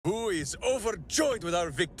is overjoyed with our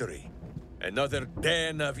victory. Another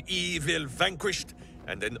den of evil vanquished,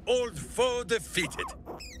 and an old foe defeated.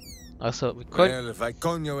 Also, Well,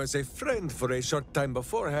 Viconia was a friend for a short time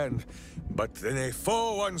beforehand, but then a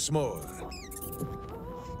foe once more.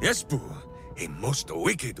 Yes, Boo, a most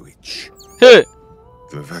wicked witch. Hey!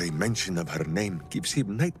 The very mention of her name gives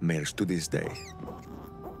him nightmares to this day.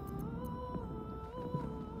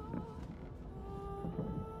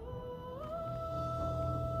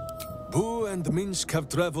 Boo and Minsc have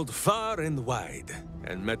traveled far and wide,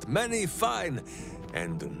 and met many fine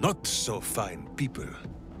and not so fine people.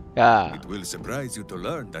 Yeah. It will surprise you to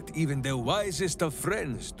learn that even the wisest of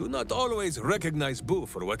friends do not always recognize Boo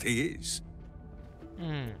for what he is.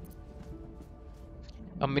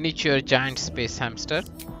 A miniature giant space hamster.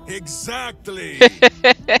 Exactly!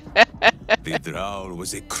 The Drow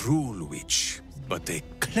was a cruel witch, but a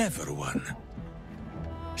clever one.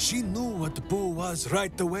 She knew what Boo was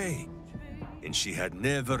right away, and she had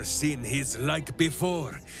never seen his like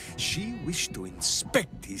before. She wished to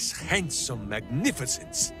inspect his handsome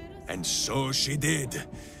magnificence, and so she did.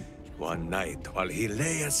 One night, while he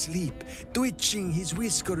lay asleep, twitching his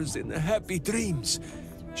whiskers in happy dreams,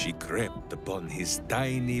 she crept upon his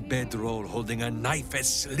tiny bedroll holding a knife as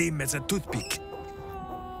slim as a toothpick.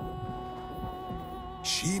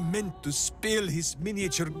 She meant to spill his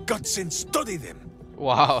miniature guts and study them.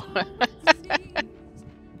 Wow.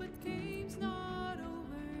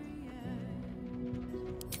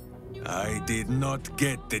 I did not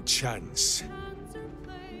get the chance.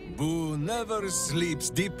 Boo never sleeps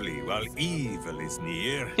deeply while evil is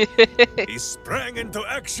near. He sprang into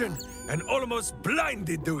action and almost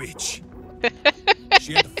blinded the witch.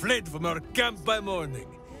 She had fled from our camp by morning,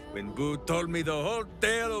 when Boo told me the whole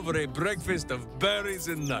tale over a breakfast of berries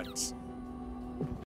and nuts.